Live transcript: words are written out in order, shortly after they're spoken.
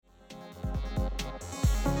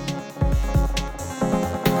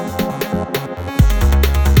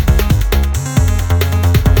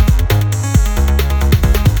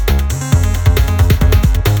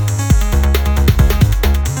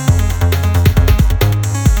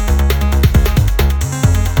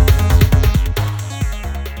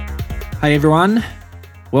Hey everyone,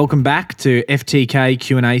 welcome back to FTK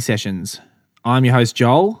Q&A sessions. I'm your host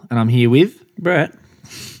Joel and I'm here with... Brett.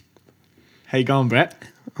 How you going, Brett?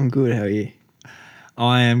 I'm good, how are you?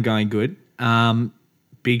 I am going good.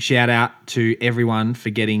 Big shout out to everyone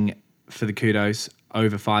for the kudos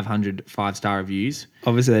over 500 5-star reviews.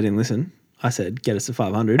 Obviously they didn't listen. I said get us to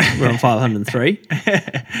 500. We're on 503.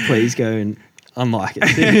 Please go and unlike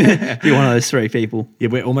it. Be one of those 3 people. Yeah,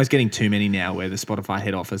 we're almost getting too many now where the Spotify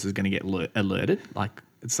head office is going to get alerted. Like,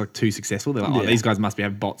 it's like too successful. They're like, these guys must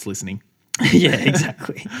have bots listening. Yeah,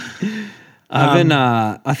 exactly.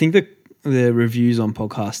 I think the reviews on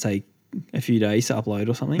podcasts take a few days to upload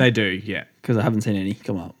or something. They do, yeah. Because I haven't seen any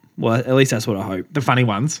come up. Well, at least that's what I hope. The funny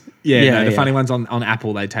ones. The funny ones on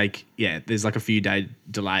Apple, they take, there's like a few day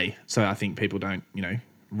delay. So I think people don't,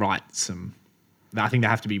 write some, I think they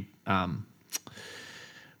have to be,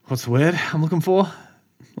 what's the word I'm looking for?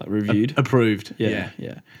 Like reviewed? Approved. Yeah.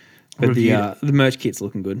 But the merch kit's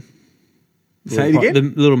looking good. Say it again? The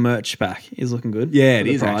little merch pack is looking good. Yeah, it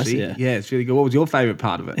is actually. Yeah, it's really good. What was your favourite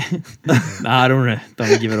part of it? Nah, I don't want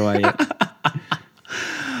to give it away yet.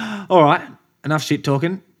 All right, enough shit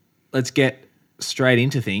talking. Let's get straight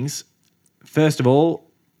into things. First of all,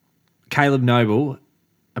 Caleb Noble,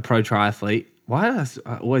 a pro triathlete. Why do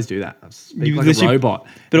I always do that? I speak like a robot.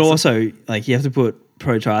 But also, like, you have to put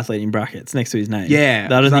pro triathlete in brackets next to his name. Yeah.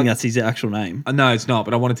 I don't think that's his actual name. No, it's not,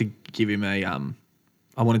 but I wanted to give him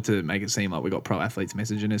I wanted to make it seem like we got pro athletes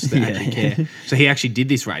messaging us that actually care. So he actually did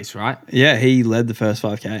this race, right? Yeah, he led the first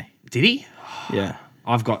 5K. Did he? Yeah.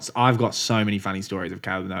 I've got so many funny stories of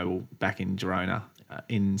Caleb Noble back in Girona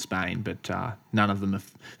in Spain, but none of them are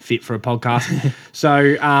fit for a podcast.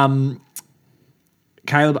 So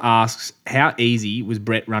Caleb asks, how easy was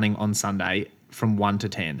Brett running on Sunday from 1 to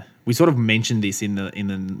 10? We sort of mentioned this in the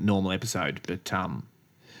normal episode, but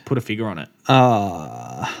put a figure on it.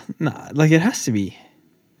 Nah, like it has to be.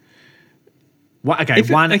 What, okay,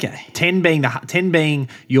 10 being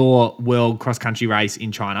your world cross country race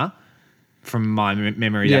in China. From my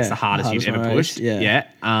memory, that's the hardest you've ever pushed. Yeah.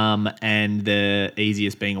 And the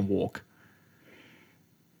easiest being a walk.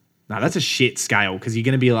 No, that's a shit scale because you're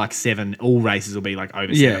going to be like 7. All races will be like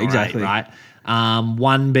over 7 or 8, right?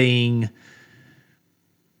 1 being,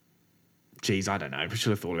 geez, I don't know. We should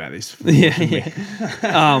have thought about this.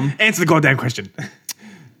 Answer the goddamn question.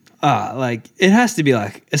 Like it has to be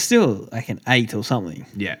like it's still like an 8 or something.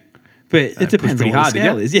 Yeah. But it depends on what the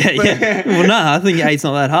scale is. Yeah. Well, no, I think 8's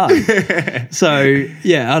not that hard. So,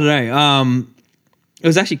 yeah, I don't know. It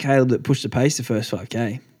was actually Caleb that pushed the pace the first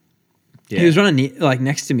 5K. Yeah. He was running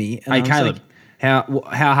next to me. And hey, Caleb, like,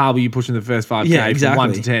 how hard were you pushing the first 5K from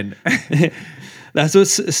 1 to 10? That's what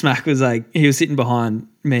Smack was like. He was sitting behind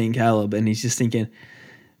me and Caleb and he's just thinking,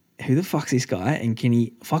 who the fuck's this guy? And can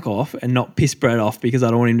he fuck off and not piss Brett off because I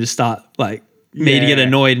don't want him to start like... me to get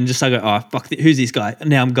annoyed and just go, oh, fuck, who's this guy? And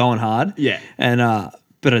now I'm going hard. Yeah. And,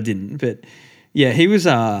 but I didn't. But, yeah, he was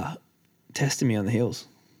testing me on the hills.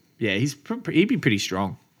 Yeah, he'd be pretty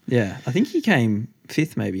strong. Yeah. I think he came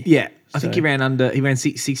 5th maybe. Yeah. I think he ran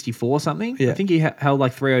 64 something. Yeah. I think he held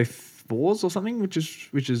like 304s or something, which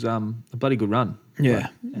is a bloody good run. Yeah.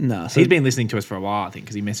 No. So he's been listening to us for a while, I think,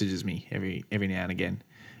 because he messages me every now and again.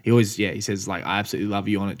 He always, he says, like, I absolutely love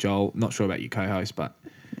you on it, Joel. Not sure about your co-host, but...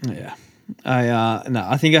 Yeah.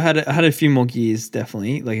 I think I had a few more gears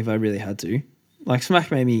definitely, like if I really had to. Like Smack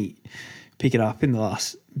made me pick it up in the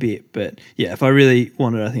last bit, but yeah, if I really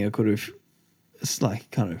wanted, I think I could have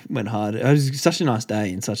kind of went hard. It was such a nice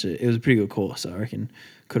day and it was a pretty good course. So I reckon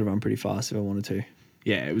could have run pretty fast if I wanted to.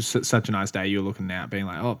 Yeah, it was such a nice day. You were looking out being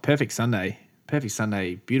like, oh, perfect Sunday,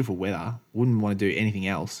 beautiful weather. Wouldn't want to do anything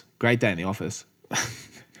else. Great day in the office.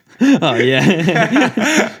 Oh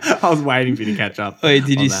yeah. I was waiting for you to catch up. Wait,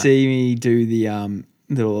 did you see me do the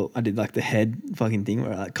I did like the head fucking thing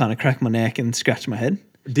where I like kind of cracked my neck and scratched my head?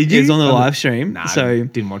 Did you? It was on the live stream. No, so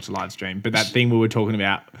didn't watch the live stream. But that thing we were talking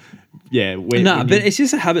about, but it's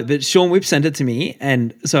just a habit. But Sean Whip sent it to me,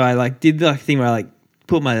 and so I like did the thing where I like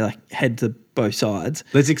put my like head to both sides.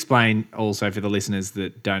 Let's explain also for the listeners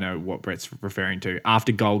that don't know what Brett's referring to.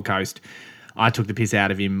 After Gold Coast, I took the piss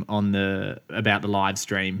out of him about the live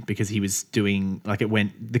stream because he was doing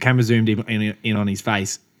the camera zoomed in on his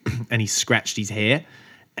face and he scratched his hair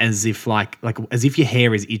as if as if your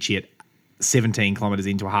hair is itchy at 17 kilometers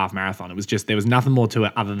into a half marathon. It was just, there was nothing more to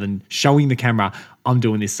it other than showing the camera, I'm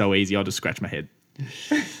doing this so easy, I'll just scratch my head.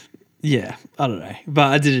 Yeah, I don't know,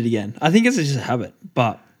 but I did it again. I think it's just a habit,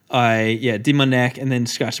 but I did my neck and then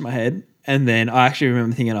scratched my head, and then I actually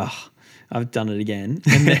remember thinking, I've done it again.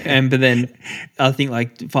 But then I think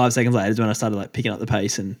like 5 seconds later is when I started like picking up the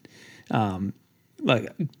pace and like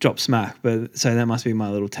drop smack, but so that must be my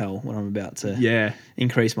little tell when I'm about to Yeah.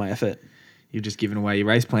 increase my effort. You're just giving away your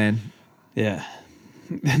race plan. Yeah.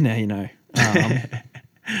 Now you know.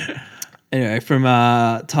 Anyway, from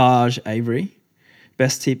Taj Avery,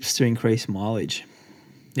 best tips to increase mileage.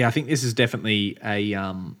 Yeah, I think this is definitely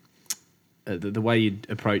the way you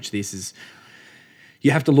approach this is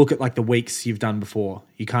you have to look at like the weeks you've done before.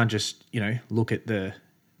 You can't just, look at the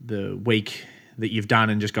week that you've done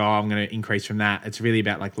and just go, oh, I'm going to increase from that. It's really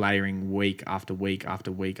about like layering week after week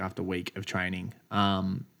after week after week of training.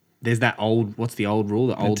 There's that what's the old rule?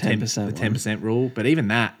 The old 10%, the 10% rule. But even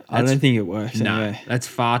that, I don't think it works no, anyway. that's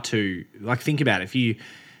far too, like, think about it.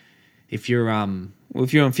 If you're Well,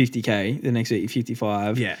 if you're on 50K, the next week you're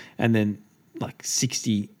 55, Yeah. and then like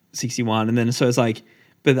 60, 61, and then so it's like,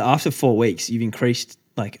 but after 4 weeks, you've increased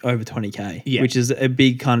like over 20K, Yeah. which is a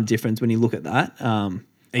big kind of difference when you look at that.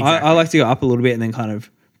 Exactly. I like to go up a little bit and then kind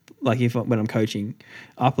of, like when I'm coaching,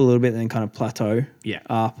 up a little bit and then kind of plateau,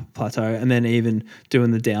 plateau, and then even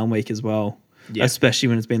doing the down week as well, especially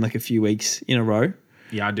when it's been like a few weeks in a row.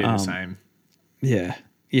 Yeah, I do the same. Yeah,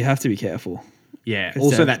 you have to be careful. Yeah.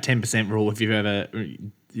 Also, that 10% rule, if you've ever,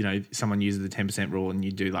 someone uses the 10% rule and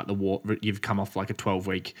you do like you've come off like a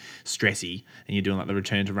 12-week stressy and you're doing like the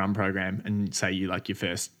return to run program and say your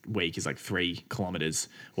first week is like 3 kilometers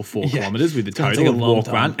or 4 kilometers with the It's gonna total take a of long walk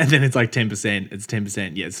time. run. And then it's like 10%. It's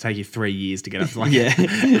 10%. Yeah. It's take you 3 years to get up to like Yeah.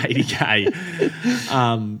 80K.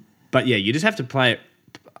 But yeah, you just have to play it.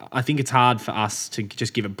 I think it's hard for us to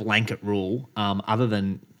just give a blanket rule, other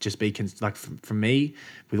than just be like for me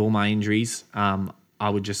with all my injuries. I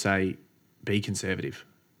would just say be conservative.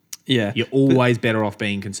 Yeah, You're always better off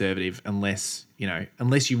being conservative unless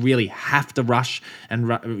you really have to rush. And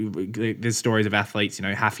there's stories of athletes,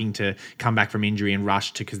 having to come back from injury and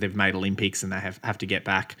rush because they've made Olympics and they have to get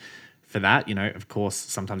back for that. Of course,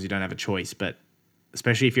 sometimes you don't have a choice, but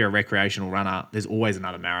especially if you're a recreational runner, there's always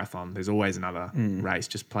another marathon. There's always another race.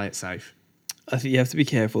 Just play it safe. I think you have to be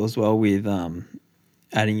careful as well with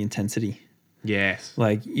adding intensity. Yes.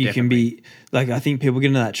 Like you definitely. can be like, I think people get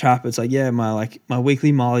into that trap. It's like, yeah, my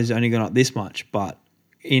weekly mileage is only gone up this much, but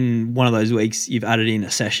in one of those weeks you've added in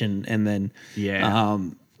a session and then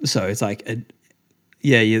so it's like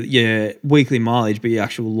your weekly mileage, but your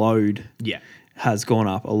actual load has gone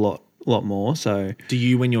up a lot more. So do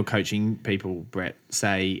you, when you're coaching people, Brett,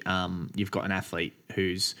 say you've got an athlete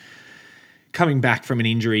who's coming back from an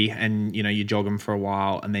injury and you jog them for a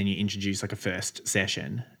while and then you introduce like a first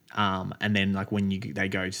session, and then like when they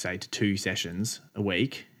go say to 2 sessions a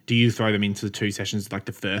week, do you throw them into the 2 sessions like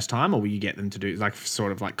the first time, or will you get them to do like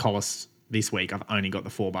sort of like Collis this week? I've only got the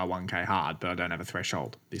 4x1K hard, but I don't have a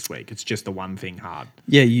threshold this week. It's just the one thing hard.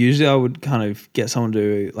 Yeah, usually I would kind of get someone to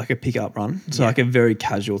do like a pickup run, so like a very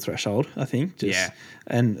casual threshold, I think.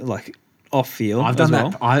 And like off field. I've done as well.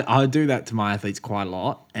 that. I do that to my athletes quite a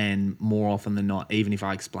lot, and more often than not, even if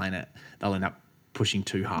I explain it, they'll end up pushing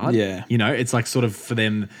too hard. Yeah. It's like sort of for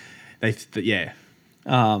them, they're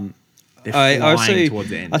I flying towards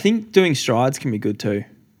the end. I think doing strides can be good too.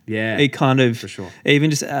 Yeah, It kind of, for sure. even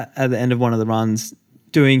just at the end of one of the runs,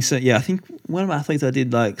 doing so. Yeah, I think one of my athletes I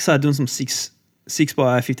did started doing some 6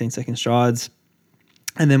 by 15-second strides,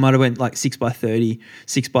 and then might have went like 6 by 30,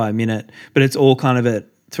 6 by a minute, but it's all kind of at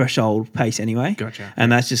threshold pace anyway. Gotcha.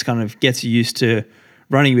 And that's just kind of gets you used to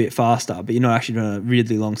running a bit faster, but you're not actually doing a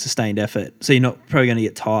really long sustained effort. So you're not probably going to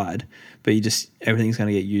get tired, but everything's going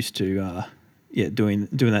to get used to doing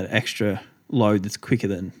that extra load that's quicker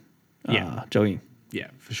than jogging. Yeah,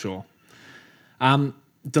 for sure.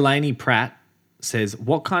 Delaney Pratt says,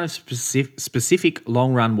 what kind of specific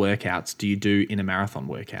long run workouts do you do in a marathon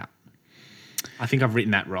workout? I think I've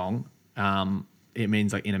written that wrong. It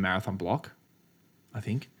means like in a marathon block, I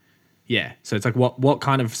think. Yeah. So it's like what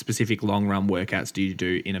kind of specific long run workouts do you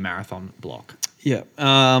do in a marathon block? Yeah.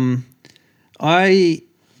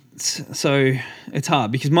 So it's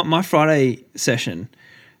hard because my Friday session,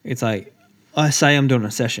 it's like I say I'm doing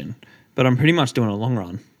a session, but I'm pretty much doing a long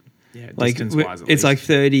run. Yeah, Like distance-wise at it's least. like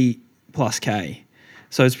 30 plus K.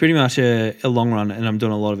 So it's pretty much a long run, and I'm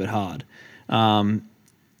doing a lot of it hard.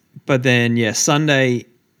 But then, Sunday,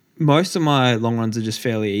 most of my long runs are just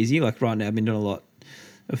fairly easy. Like right now, I've been doing a lot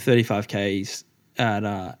of 35Ks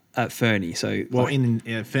at Fernie. So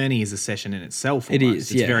Fernie is a session in itself. It Almost.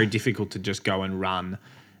 is, It's very difficult to just go and run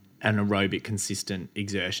an aerobic consistent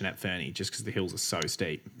exertion at Fernie just because the hills are so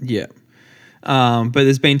steep. Yeah. But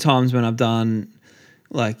there's been times when I've done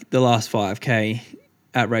like the last 5K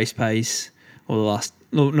at race pace, or the last,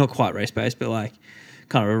 not quite race pace, but like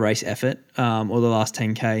kind of a race effort, or the last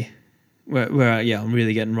 10K where I'm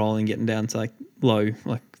really getting rolling, getting down to like low,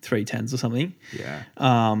 like 310s or something. Yeah.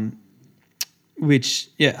 which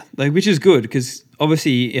is good because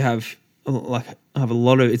obviously you have a lot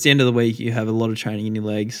of, it's the end of the week, you have a lot of training in your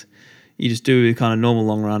legs. You just do a kind of normal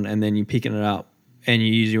long run and then you're picking it up, and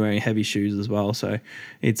you're usually wearing heavy shoes as well. So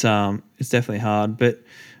it's definitely hard. But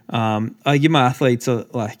I give my athletes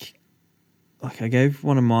like I gave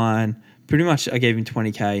one of mine, pretty much I gave him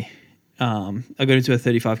 20K. I got into a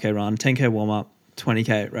 35K run, 10K warm up,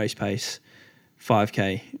 20K at race pace,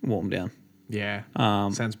 5K warm down. Yeah.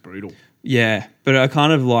 Sounds brutal. Yeah, but I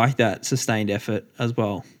kind of like that sustained effort as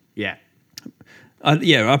well. Yeah. I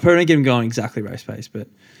probably don't get them going exactly race pace, but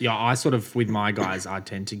Yeah, I sort of, with my guys, I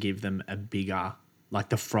tend to give them a bigger, like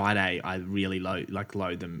the Friday, I really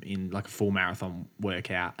load them in like a full marathon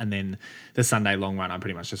workout. And then the Sunday long run, I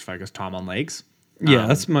pretty much just focus time on legs. yeah,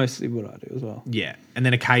 that's mostly what I do as well. Yeah. And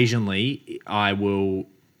then occasionally I will,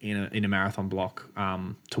 in a marathon block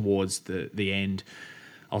towards the end,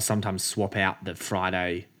 I'll sometimes swap out the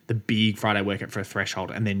big Friday workout for a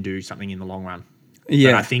threshold and then do something in the long run.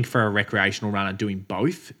 Yeah. But I think for a recreational runner, doing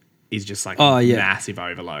both is just like massive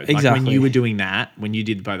overload. Exactly. Like when you were doing that, when you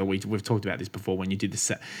did both, we've talked about this before, when you did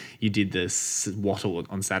the wattle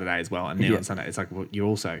on Saturday as well, and now on Sunday, it's like, well, you're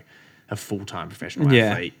also a full-time professional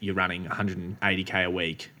athlete. You're running 180K a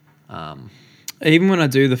week. Even when I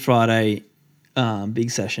do the Friday big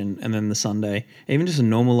session and then the Sunday, even just a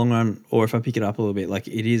normal long run, or if I pick it up a little bit, like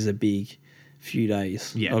it is a big few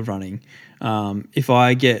days of running. If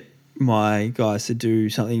I get my guys to do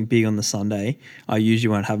something big on the Sunday, I usually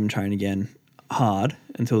won't have them train again hard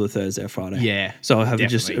until the Thursday or Friday. Yeah, so I'll have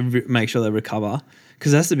definitely. to just make sure they recover,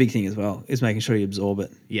 because that's the big thing as well, is making sure you absorb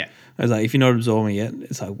it. Yeah. I was like, if you're not absorbing it,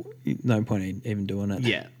 it's like no point in even doing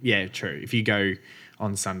it. Yeah, true. If you go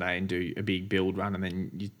on Sunday and do a big build run and then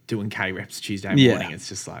you're doing K reps Tuesday morning, it's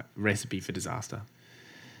just like recipe for disaster.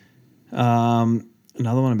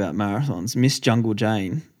 Another one about marathons. Miss Jungle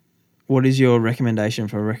Jane, what is your recommendation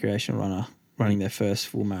for a recreational runner running their first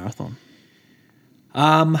full marathon?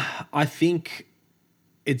 I think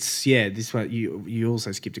it's this one. You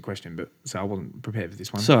also skipped a question, but so I wasn't prepared for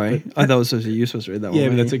this one. Sorry, I thought you were supposed to read that one. Yeah,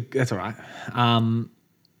 but weren't that's all right.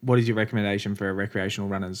 What is your recommendation for a recreational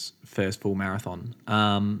runner's first full marathon?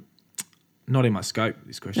 Not in my scope,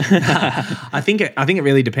 this question. I think it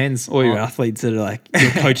really depends. All your athletes that are like,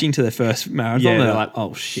 you're coaching to their first marathon, they're they're like,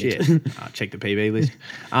 oh shit. Check the PB list.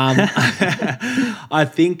 I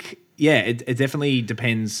think, it definitely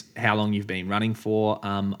depends how long you've been running for.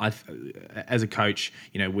 As a coach,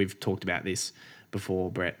 we've talked about this before,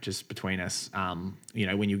 Brett, just between us.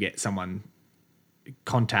 When you get someone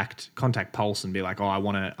contact Pulse and be like, oh,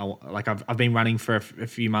 I've been running for a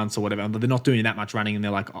few months or whatever, but they're not doing that much running, and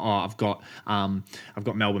they're like, oh, I've got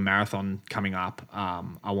Melbourne Marathon coming up,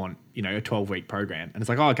 I want a 12-week program, and it's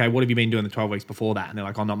like, oh, okay, what have you been doing the 12 weeks before that? And they're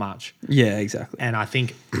like, oh, not much. Yeah, exactly. And I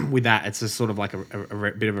think with that, it's just sort of like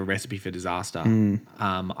a bit of a recipe for disaster.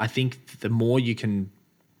 I think the more you can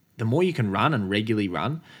run and regularly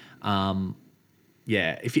run,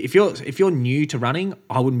 if you're new to running,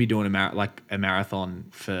 I wouldn't be doing a marathon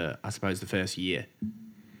for, I suppose, the first year.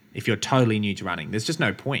 If you're totally new to running, there's just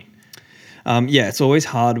no point. It's always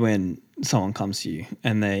hard when someone comes to you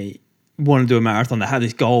and they want to do a marathon. They have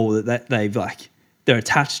this goal that they're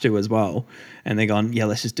attached to as well, and they're going, yeah,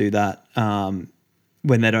 let's just do that.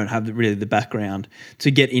 When they don't have really the background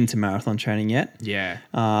to get into marathon training yet. Yeah,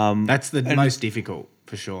 that's the most difficult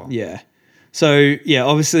for sure. Yeah, so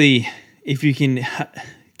obviously, if you can,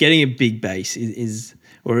 getting a big base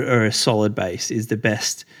or a solid base is the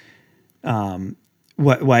best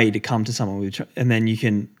way to come to someone with, and then you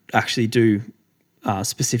can actually do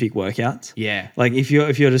specific workouts. Yeah, like if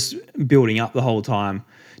you're just building up the whole time,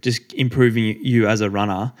 just improving you as a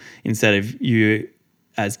runner instead of you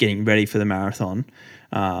as getting ready for the marathon.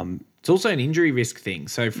 It's also an injury risk thing.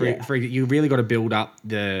 So for you really got to build up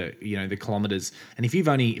the kilometers. And if you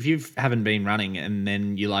haven't been running and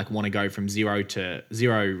then you want to go from zero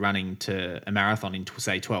running to a marathon in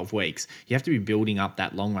say 12 weeks, you have to be building up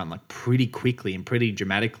that long run pretty quickly and pretty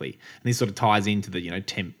dramatically. And this sort of ties into the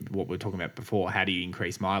what we were talking about before. How do you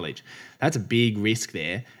increase mileage? That's a big risk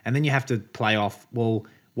there. And then you have to play off, well,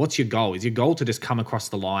 what's your goal? Is your goal to just come across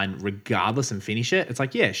the line regardless and finish it? It's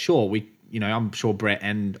like, yeah, sure, I'm sure Brett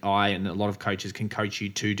and I and a lot of coaches can coach you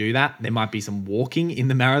to do that. There might be some walking in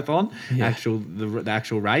the marathon, the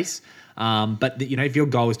actual race. But if your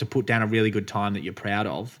goal is to put down a really good time that you're proud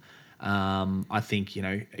of, I think,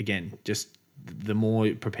 again, just the more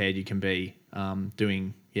prepared you can be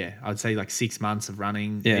doing, I'd say 6 months of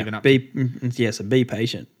running. Yeah, even up so be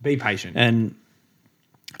patient. Be patient.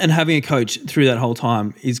 And having a coach through that whole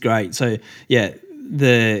time is great. So,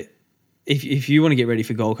 if you want to get ready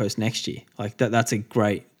for Gold Coast next year, that's a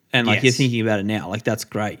great and like you're Yes. thinking about it now, like that's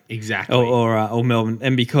great. Exactly. Or Melbourne,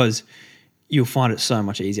 and because you'll find it so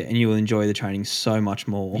much easier, and you will enjoy the training so much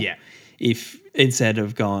more. Yeah. If instead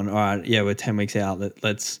of going, all right, yeah, we're 10 weeks out,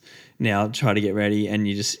 let's now try to get ready, and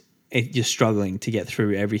you're struggling to get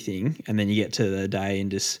through everything, and then you get to the day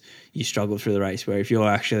and just you struggle through the race. Where if you're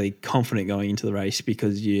actually confident going into the race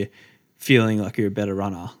because you're feeling like you're a better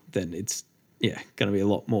runner, then it's going to be a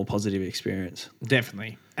lot more positive experience.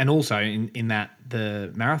 Definitely. And also in that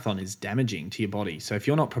the marathon is damaging to your body. So if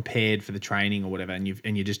you're not prepared for the training or whatever, and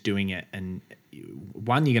you're just doing it, and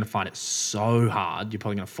one, you're going to find it so hard, you're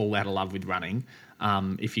probably going to fall out of love with running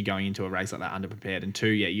if you're going into a race like that underprepared. And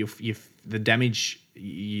two, the damage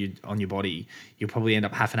on your body, you'll probably end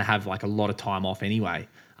up having to have like a lot of time off anyway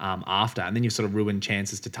after, and then you've sort of ruined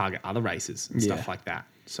chances to target other races and stuff like that.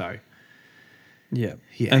 So yeah.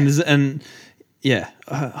 Yeah.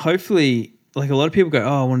 Hopefully, like a lot of people go,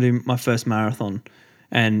 oh, I want to do my first marathon,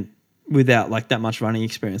 and without like that much running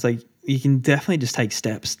experience, like you can definitely just take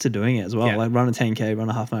steps to doing it as well. Yeah. Like run a 10K, run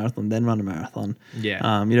a half marathon, then run a marathon.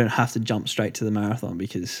 Yeah. You don't have to jump straight to the marathon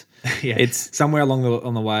because it's somewhere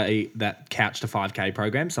on the way that couch to 5K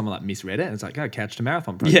program, someone like misread it and it's like, oh, couch to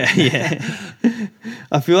marathon program. yeah.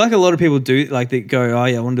 I feel like a lot of people do like they go, oh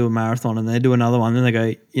yeah, I want to do a marathon, and they do another one, then they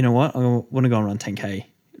go, you know what, I want to go and run 10K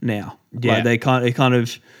now. Yeah. Like it kind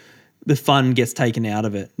of the fun gets taken out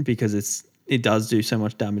of it because it does do so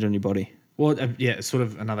much damage on your body. Well, sort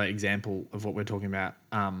of another example of what we're talking about.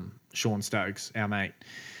 Sean Stokes, our mate,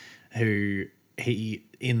 who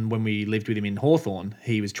when we lived with him in Hawthorn,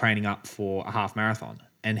 he was training up for a half marathon,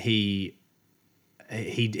 and he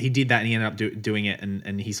did that, and he ended up doing it,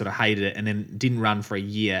 and he sort of hated it, and then didn't run for a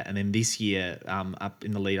year, and then this year, up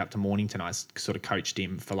in the lead up to Mornington, I sort of coached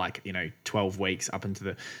him for 12 weeks up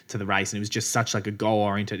into the race, and it was just such like a goal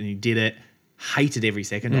oriented, and he did it, hated every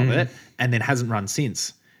second of it, and then hasn't run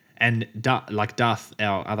since. And Duff,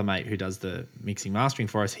 our other mate who does the mixing mastering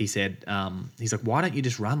for us, he said, he's like, why don't you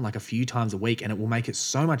just run like a few times a week, and it will make it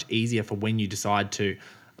so much easier for when you decide to,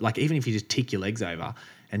 like, even if you just tick your legs over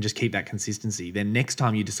and just keep that consistency, then next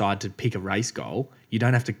time you decide to pick a race goal, you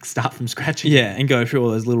don't have to start from scratch again. Yeah, and go through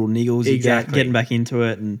all those little niggles you get, getting back into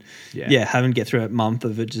it, and having to get through a month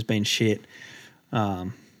of it just being shit.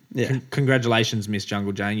 Congratulations, Miss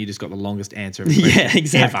Jungle Jane. You just got the longest answer of a question Yeah,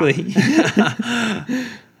 exactly.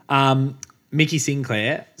 Mickey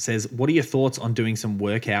Sinclair says, what are your thoughts on doing some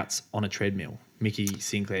workouts on a treadmill? Mickey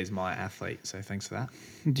Sinclair is my athlete, so thanks for that.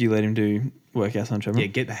 Do you let him do workouts on treadmill? Yeah,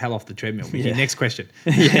 get the hell off the treadmill, Mickey. Yeah. Next question.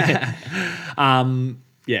 Yeah.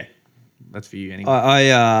 That's for you anyway.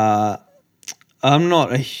 I'm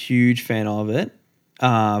not a huge fan of it,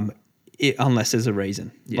 unless there's a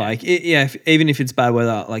reason. Yeah. Like, even if it's bad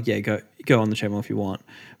weather, like, go on the treadmill if you want.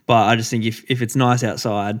 But I just think if it's nice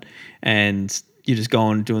outside and you just go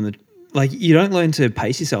on doing you don't learn to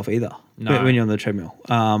pace yourself either when you're on the treadmill.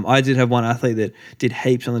 I did have one athlete that did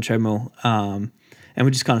heaps on the treadmill, and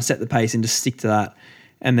we just kind of set the pace and just stick to that,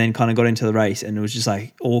 and then kind of got into the race, and it was just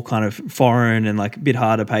like all kind of foreign and like a bit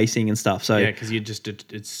harder pacing and stuff. So because you're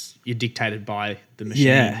dictated by the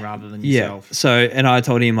machine rather than yourself. Yeah. So, and I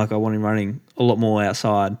told him like I want him running a lot more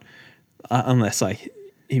outside, unless like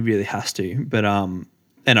he really has to. But and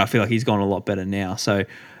I feel like he's gone a lot better now. So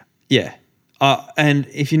yeah. And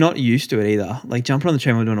if you're not used to it either, like jumping on the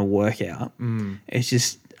treadmill doing a workout, it's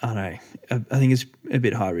just, I don't know, I think it's a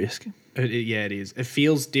bit high risk. It is. It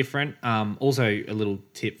feels different. Also, a little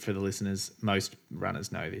tip for the listeners, most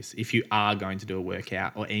runners know this. If you are going to do a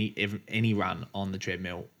workout or any run on the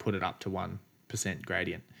treadmill, put it up to 1%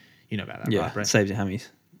 gradient. You know about that, right, Brett? Saves your hammies.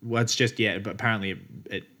 Well, it's just, but apparently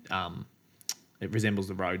it resembles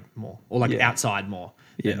the road more, or like outside more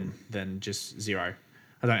than just zero.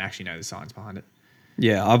 I don't actually know the science behind it.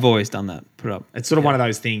 Yeah, I've always done that. Put up. It's sort of one of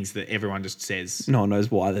those things that everyone just says. No one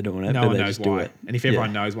knows why they're doing it. No but one they knows just why. Do it. And if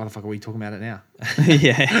everyone knows, why the fuck are we talking about it now?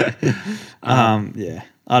 Yeah.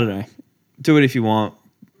 I don't know. Do it if you want.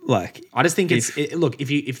 Like, I just think look,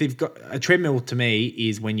 if they've got a treadmill, to me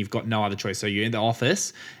is when you've got no other choice. So you're in the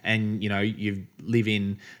office and you live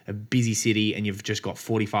in a busy city and you've just got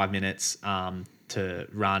 45 minutes to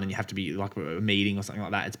run, and you have to be like a meeting or something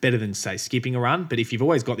like that. It's better than say skipping a run. But if you've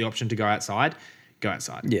always got the option to go outside, go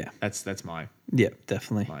outside. Yeah, that's my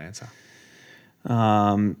definitely my answer. Do you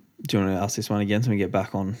want to ask this one again so we get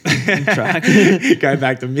back on track? Go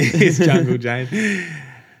back to Miss Jungle Jane.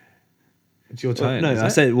 It's your turn. No, I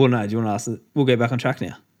said, well, no. Do you want to ask? We'll get back on track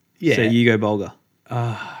now. Yeah. So you go Bolger.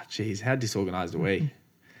 Jeez, how disorganised are we?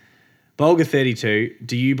 Bolger 32.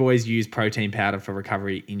 Do you boys use protein powder for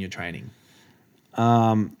recovery in your training?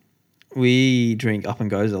 We drink Up and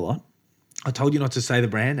Goes a lot. I told you not to say the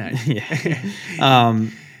brand name. Yeah.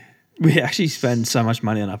 We actually spend so much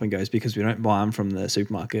money on Up and Goes because we don't buy them from the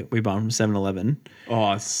supermarket. We buy them from 7-Eleven.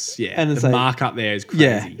 Oh, yeah. And it's the like- markup there is crazy.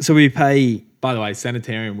 Yeah. So we pay. By the way,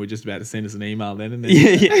 Sanitarium were just about to send us an email then. And then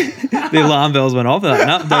Yeah. The alarm bells went off. Like,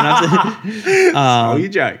 no, don't have to. oh, you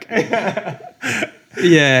joke.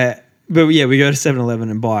 Yeah. But yeah, we go to 7-Eleven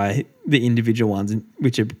and buy the individual ones,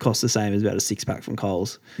 which cost the same as about a 6-pack from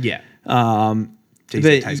Coles. Yeah. but- Geez,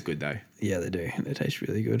 they taste good though. Yeah, they do. They taste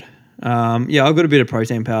really good. Yeah, I've got a bit of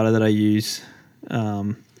protein powder that I use.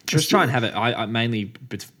 Just try and have it. I mainly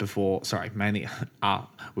mainly.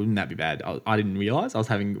 Wouldn't that be bad? I didn't realize I was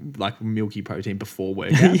having like milky protein before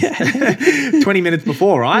workouts. Yeah. 20 minutes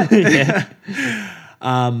before, right? Yeah.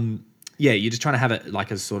 Yeah, you're just trying to have it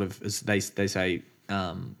like as sort of as they say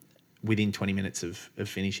within 20 minutes of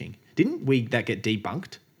finishing. Didn't that get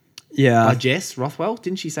debunked Yeah. by Jess Rothwell?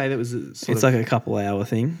 Didn't she say that was a sort It's of like a couple hour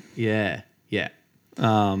thing. yeah.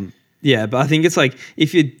 Yeah, but I think it's like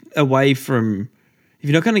if you're away from, if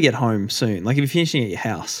you're not going to get home soon, like if you're finishing at your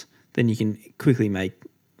house, then you can quickly make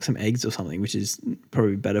some eggs or something, which is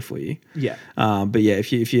probably better for you. Yeah. But yeah,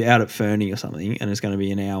 if you're out at Fernie or something and it's going to be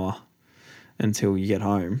an hour until you get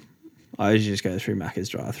home, I usually just go through Macca's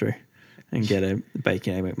drive-through and get a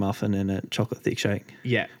bacon egg McMuffin and a chocolate thick shake.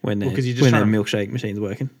 Yeah. When Well, the 'cause you're just when the trying to- milkshake machine's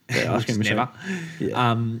working, the ice cream machine. Never.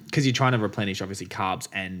 Yeah. Because you're trying to replenish obviously carbs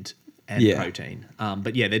and Yeah. protein.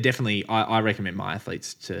 But yeah, they're definitely. I recommend my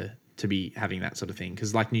athletes to be having that sort of thing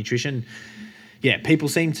because like nutrition. Yeah, people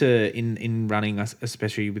seem to in running,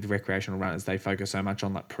 especially with recreational runners, they focus so much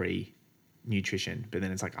on like pre-nutrition, but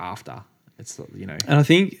then it's like after. It's And I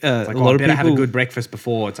think it's a like lot I of better people have a good breakfast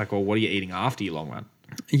before. It's like, well, what are you eating after your long run?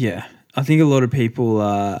 Yeah, I think a lot of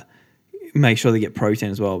people make sure they get protein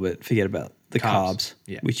as well, but forget about the carbs,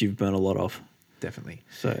 Yeah. which you've burnt a lot of. Definitely.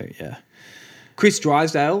 So yeah, Chris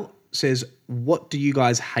Drysdale says, "What do you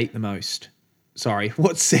guys hate the most?" Sorry,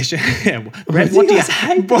 what session? Brett, what do you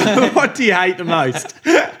hate? What do you hate the most?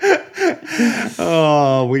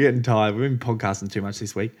 Oh, we're getting tired. We've been podcasting too much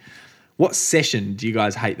this week. What session do you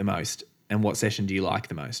guys hate the most, and what session do you like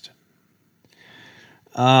the most?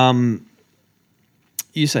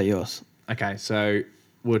 you say yours. Okay, so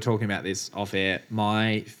we were talking about this off air.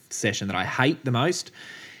 My session that I hate the most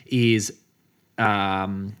is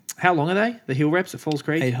how long are they? The hill reps at Falls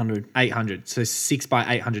Creek? 800. 800. So 6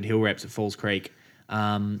 by 800 hill reps at Falls Creek.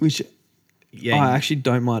 Which Yeah, I actually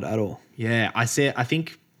don't mind at all. yeah. I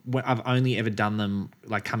think when I've only ever done them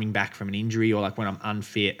like coming back from an injury or like when I'm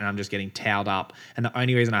unfit and I'm just getting towed up. And the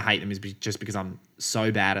only reason I hate them is just because I'm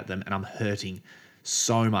so bad at them and I'm hurting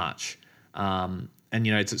so much. And,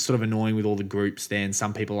 you know, it's sort of annoying with all the groups there. And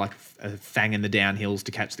some people like fanging the downhills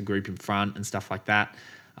to catch the group in front and stuff like that.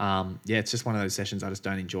 Yeah, it's just one of those sessions I just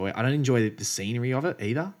don't enjoy. I don't enjoy the scenery of it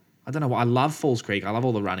either. I don't know. I love Falls Creek. I love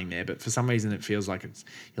all the running there, but for some reason it feels like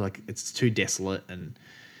it's too desolate and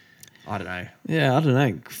I don't know. Yeah, I don't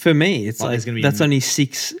know. For me, it's Like, like there's gonna be that's only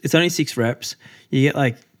 6. It's only 6 reps. You get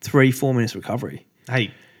like 3-4 minutes recovery.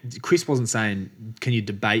 Hey, Chris wasn't saying, can you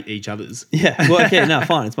debate each other's? Yeah. Well, okay, no,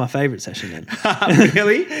 fine. It's my favorite session then.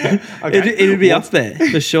 Really? Okay. It'd be up there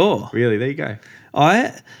for sure. Really? There you go.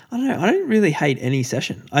 I don't know. I don't really hate any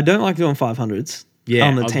session. I don't like doing 500s. Yeah,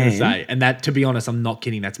 on the I was going to tan. say. And that, to be honest, I'm not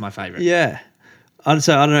kidding. That's my favorite. Yeah.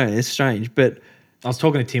 So I don't know. It's strange, but I was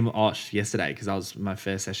talking to Tim Osh yesterday because I was my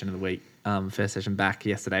first session of the week, first session back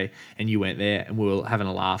yesterday, and you went there, and we were having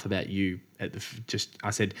a laugh about you at the.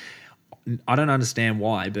 I said, I don't understand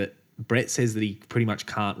why, but Brett says that he pretty much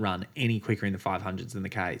can't run any quicker in the 500s than the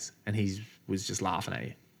Ks, and he was just laughing at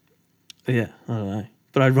you. yeah, I don't know.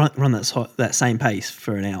 But I run that same pace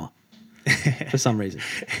for an hour for some reason.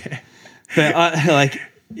 But I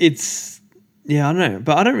don't know.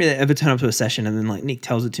 But I don't really ever turn up to a session and then like Nick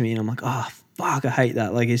tells it to me and I'm like, oh fuck, I hate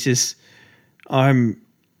that. Like it's just, I don't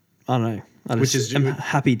know. I'm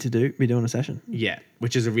happy to be doing a session. Yeah,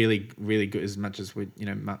 which is a really, really good. As much as we,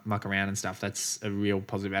 muck around and stuff, that's a real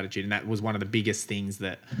positive attitude, and that was one of the biggest things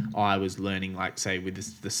that I was learning. Like, say,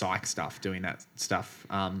 with the psych stuff, doing that stuff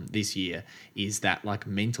this year, is that like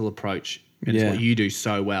mental approach, and it's what you do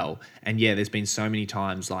so well. And yeah, there's been so many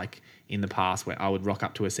times like in the past where I would rock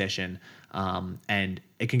up to a session, and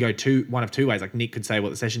it can go one of two ways. Like Nick could say what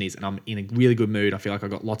the session is, and I'm in a really good mood. I feel like I've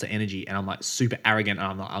got lots of energy, and I'm like super arrogant, and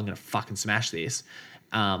I'm like, I'm gonna fucking smash this.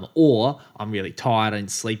 Or I'm really tired, I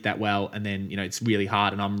didn't sleep that well, and then it's really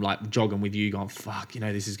hard, and I'm like jogging with you, going, "Fuck,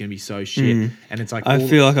 this is gonna be so shit." And it's like I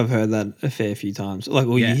feel like I've heard that a fair few times. Like,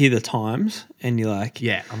 well, you hear the times, and you're like,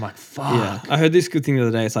 yeah, I'm like, fuck. Yeah, I heard this good thing the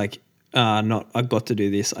other day. It's like, not I got to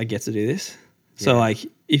do this, I get to do this. So like,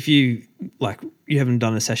 if you haven't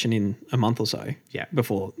done a session in a month or so,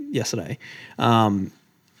 before yesterday,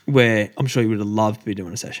 where I'm sure you would have loved to be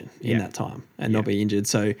doing a session in Yeah. that time and not be injured.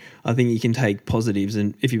 So I think you can take positives,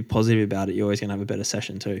 and if you're positive about it, you're always going to have a better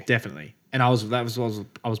session too. Definitely. And I was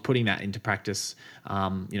putting that into practice,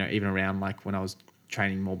 even around like when I was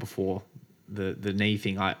training more before the knee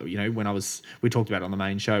thing. We talked about it on the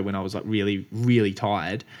main show when I was like really, really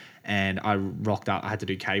tired and I rocked up, I had to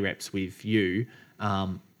do K reps with you.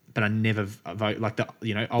 But I never vote like old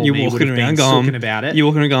You're me would walking have around been going talking about it. You're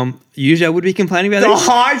walking around going, usually I would be complaining about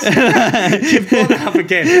this. You've brought that up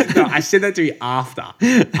again. No, I said that to you after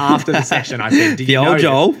the session. I said, "Did The you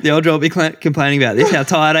old know Joel will be complaining about this, how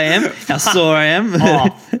tired I am, how sore I am.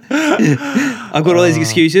 I've got all these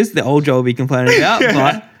excuses the old Joel will be complaining about,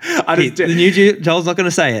 but the new Joel's not going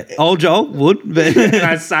to say it. Old Joel would, but And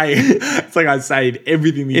I say, it's like I say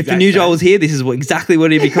everything. if the new Joel was here, this is exactly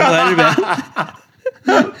what he'd be complaining about.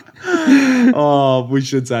 Oh, we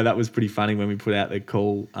should say that was pretty funny when we put out the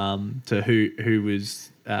call to who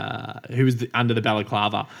was under the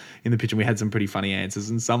balaclava in the picture. And we had some pretty funny answers,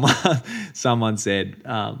 and someone said,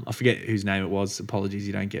 I forget whose name it was. Apologies,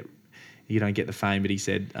 you don't get the fame, but he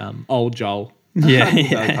said, "Old Joel." Yeah.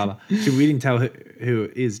 We didn't tell who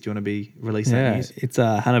it is. Do you want to be releasing that news? It's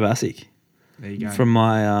Hannah Bassick. There you go. From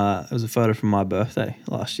my, it was a photo from my birthday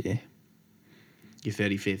last year, Your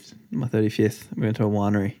 35th. my 35th. We went to a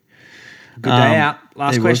winery. Good day out.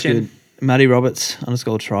 Last It was question. good. Maddie Roberts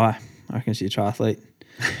 _try. I reckon she's a triathlete.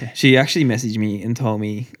 She actually messaged me and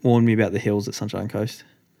warned me about the hills at Sunshine Coast.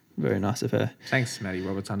 Very nice of her. Thanks, Maddie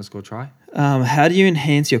Roberts _try. How do you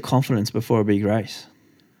enhance your confidence before a big race?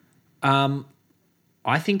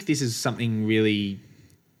 I think this is something really.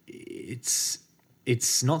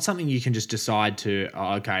 It's not something you can just decide to.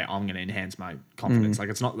 Oh, okay, I'm going to enhance my confidence. Like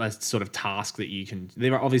it's not that sort of task that you can.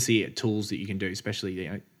 There are obviously tools that you can do,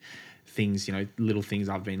 especially things, little things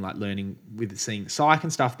I've been like learning with seeing the psych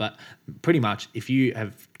and stuff. But pretty much, if you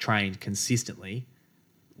have trained consistently,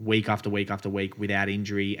 week after week after week without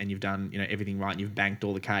injury, and you've done everything right, and you've banked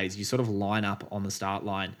all the Ks, you sort of line up on the start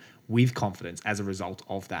line with confidence as a result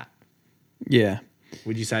of that. Yeah.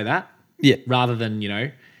 Would you say that? Yeah. Rather than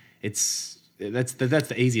that's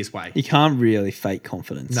the easiest way. You can't really fake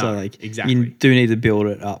confidence. No, So exactly. you do need to build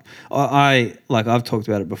it up. I've talked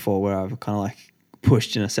about it before where I've kind of like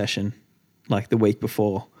pushed in a session like the week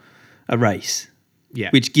before a race,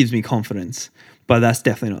 which gives me confidence, but that's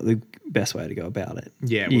definitely not the best way to go about it.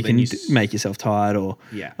 Yeah, well, you then can make yourself tired or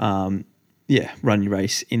run your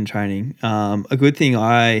race in training. A good thing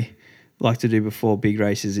I like to do before big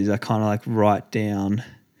races is I kind of like write down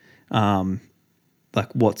like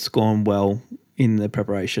what's gone well in the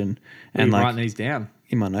preparation and like writing these down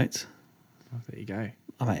in my notes. Oh, there you go.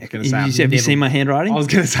 Oh, mate, gonna say, I've have you never- seen my handwriting? I was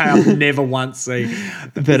going to say I've never once seen.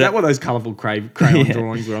 Is that what those colourful crayon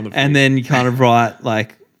drawings were on the? And then you kind of write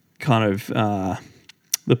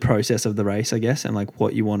the process of the race, I guess, and like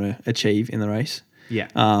what you want to achieve in the race. Yeah.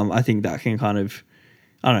 I think that can kind of,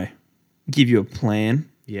 I don't know, give you a plan.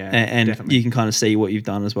 Yeah, And definitely. you can kind of see what you've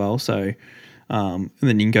done as well. So, and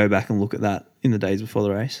then you can go back and look at that in the days before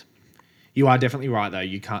the race. You are definitely right, though.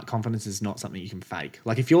 You can't. Confidence is not something you can fake.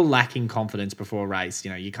 Like if you're lacking confidence before a race,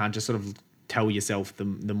 you can't just sort of tell yourself the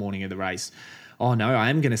morning of the race, "Oh no, I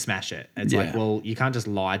am going to smash it." It's like, well, you can't just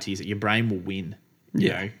lie to yourself. Your brain will win.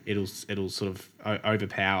 It'll sort of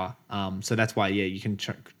overpower. So that's why, you can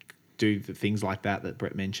do the things like that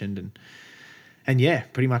Brett mentioned, and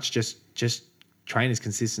pretty much just train as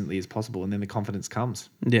consistently as possible, and then the confidence comes.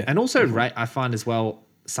 Yeah, and also I find as well.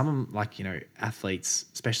 Some athletes,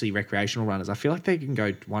 especially recreational runners, I feel like they can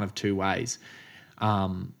go one of two ways.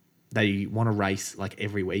 They want to race like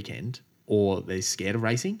every weekend, or they're scared of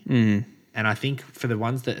racing. And I think for the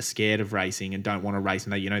ones that are scared of racing and don't want to race,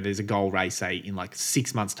 and they, there's a goal race, say in like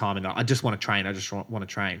 6 months' time, and I just want to train. I just want to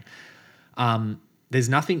train. There's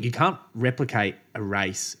nothing, you can't replicate a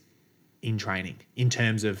race in training in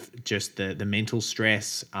terms of just the mental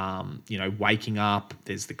stress, waking up,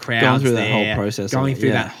 there's the crowds Going through there, that whole process. going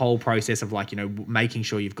through that whole process of like, making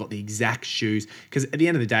sure you've got the exact shoes. Because at the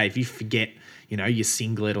end of the day, if you forget, your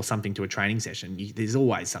singlet or something to a training session, there's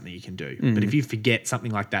always something you can do. But if you forget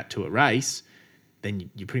something like that to a race, then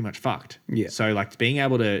you're pretty much fucked. Yeah. So like being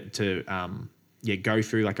able to go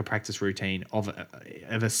through like a practice routine of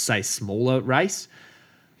a say smaller race,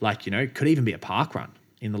 like, could even be a park run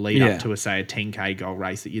in the lead up to a 10K goal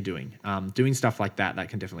race that you're doing. Doing stuff like that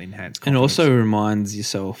can definitely enhance confidence. And also reminds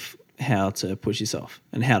yourself how to push yourself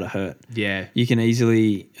and how to hurt. Yeah. You can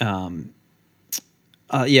easily, I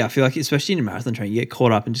feel like especially in a marathon training, you get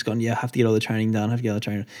caught up and just gone, I have to get all the training done,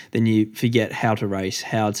 Then you forget how to race,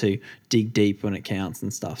 how to dig deep when it counts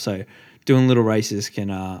and stuff. So doing little races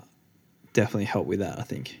can definitely help with that, I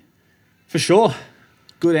think. For sure.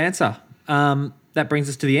 Good answer. That brings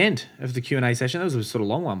us to the end of the Q&A session. That was a sort of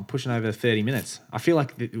long one, pushing over 30 minutes. I feel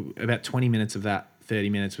like about 20 minutes of that 30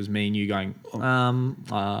 minutes was me and you going,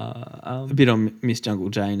 A bit on Miss Jungle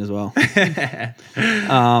Jane as well.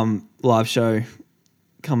 Live show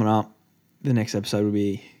coming up. The next episode will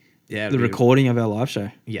be the recording of our live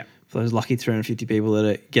show. Yeah. For those lucky 350 people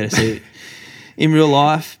that get to see it in real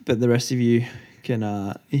life, but the rest of you can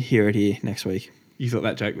hear it here next week. You thought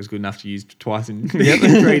that joke was good enough to use twice in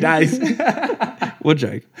 3 days. What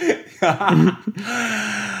joke?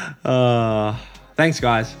 Thanks,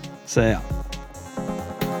 guys. See ya.